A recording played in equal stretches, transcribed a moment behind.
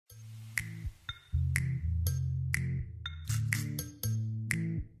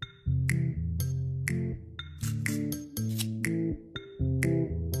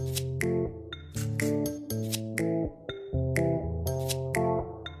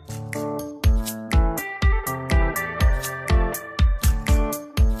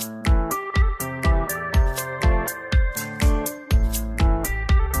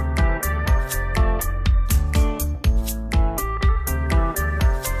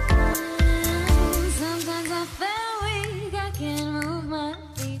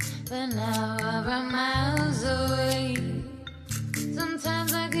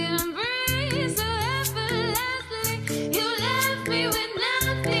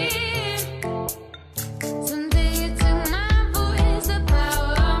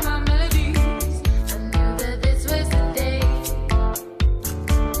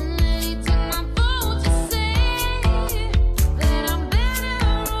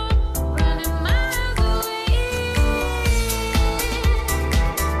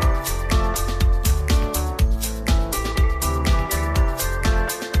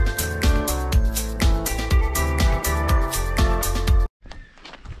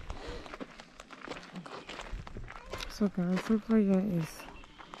So guys, over here is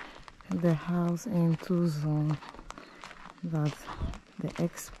the house in Tuzon that the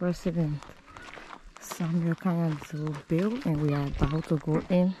ex-president Kanyon Doe built, and we are about to go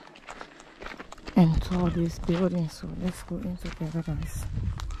in and tour this building. So let's go in together, guys.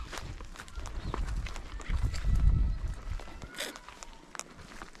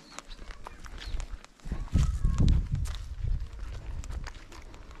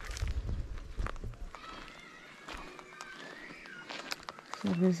 So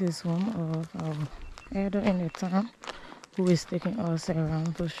this is one of our elder in the town who is taking us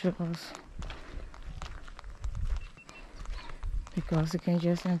around to show us, because you can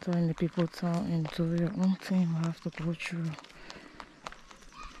just enter in the people town and do your own thing. You have to go through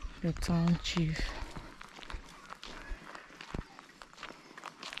the town chief.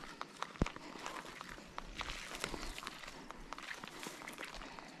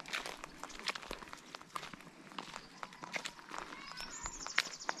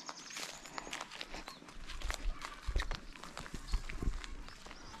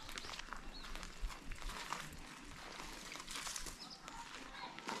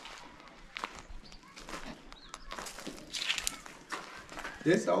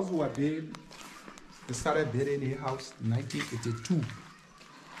 This house was built, they started building the house in 1982.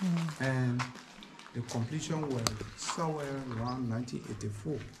 And the completion was somewhere around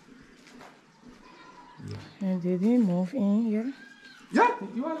 1984. Yeah. And did he move in here? Yeah,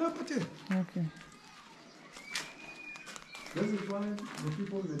 you are located. Okay. This is why the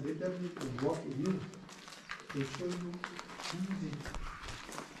people that they tell you to walk with you. They show you easy.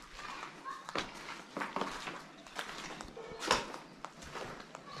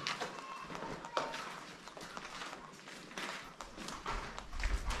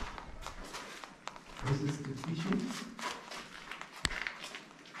 This is the kitchen.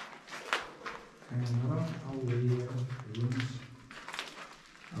 And around our rooms,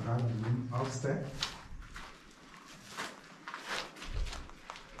 around the room upstairs.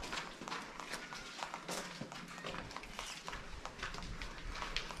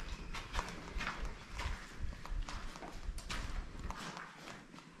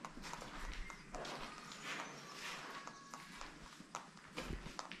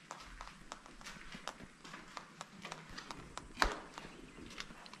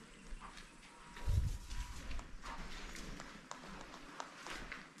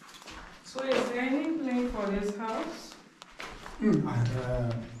 So is there any plan for this house?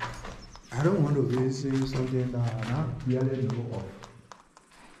 I don't want to really say something that I not really know of.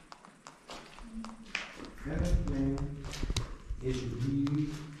 The other plan, it should be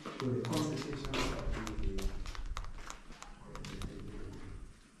for the consultation of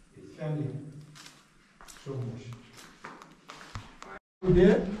the family. So much. You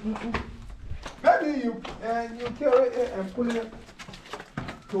there? Maybe you carry it and put it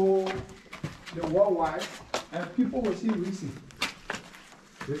to the worldwide, and people will see reason.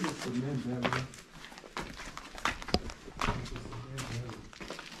 This is the main barrier.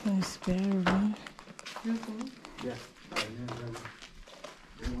 It's very Yes, the main barrier.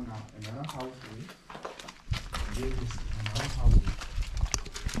 They want another house here. This is another house.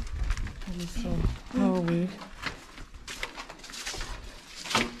 so hallway.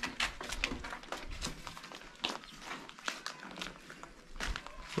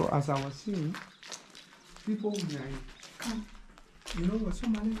 So as I was saying, people may come. You know what?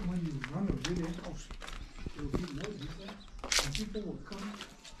 Somebody, when you run a village house, it will be more different, and people will come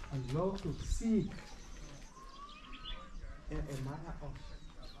and love to see and admire us,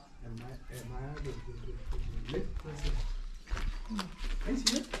 admire the late president. You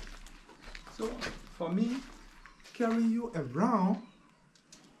see it? So for me, carrying you around,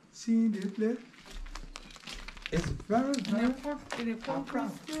 seeing this place, it's very, very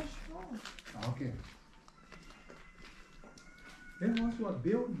proud. Okay. This house was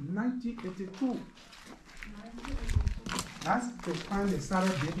built in 1982. That's the time they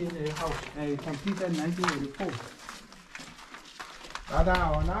started building the house, and it completed in 1984. But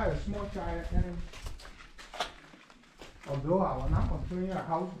I was not a small child, and although I was not constructing a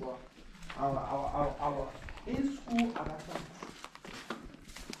house, but I was in school at that time.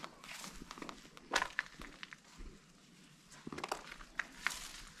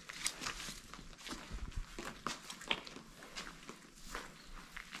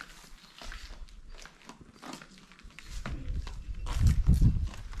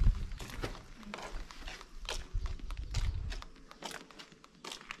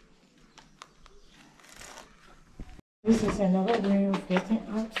 This is another way of getting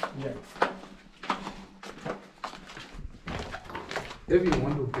out. Yeah. If you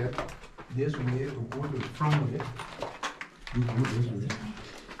want to get this way to go to the front of it,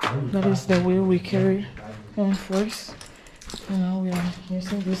 That is the way we carry on first. And now we are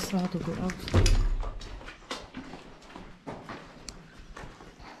using this side to go out.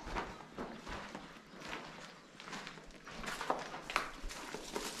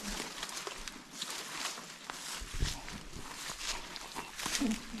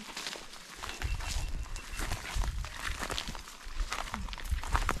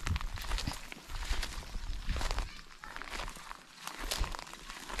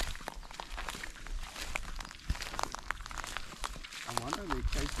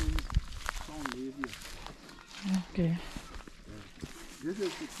 Okay. This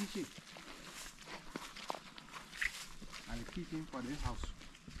is the kitchen. And the kitchen for this house.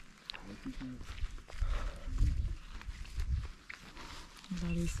 The kitchen.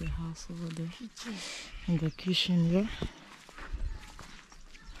 That is the house over there. And the kitchen here.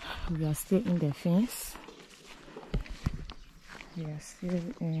 We are still in the fence. We are still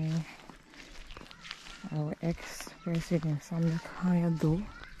in our ex-president Kanyon Doe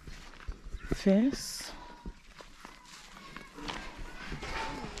fence.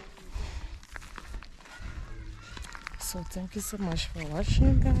 So thank you so much for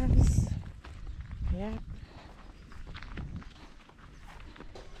watching, guys. Yeah.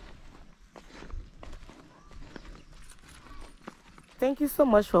 Thank you so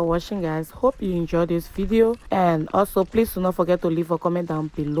much for watching, guys. Hope you enjoyed this video, and also please do not forget to leave a comment down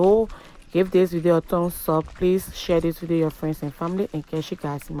below. Give this video a thumbs up. Please share this video with your friends and family, and catch you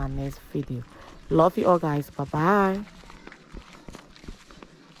guys in my next video. Love you all, guys. Bye bye.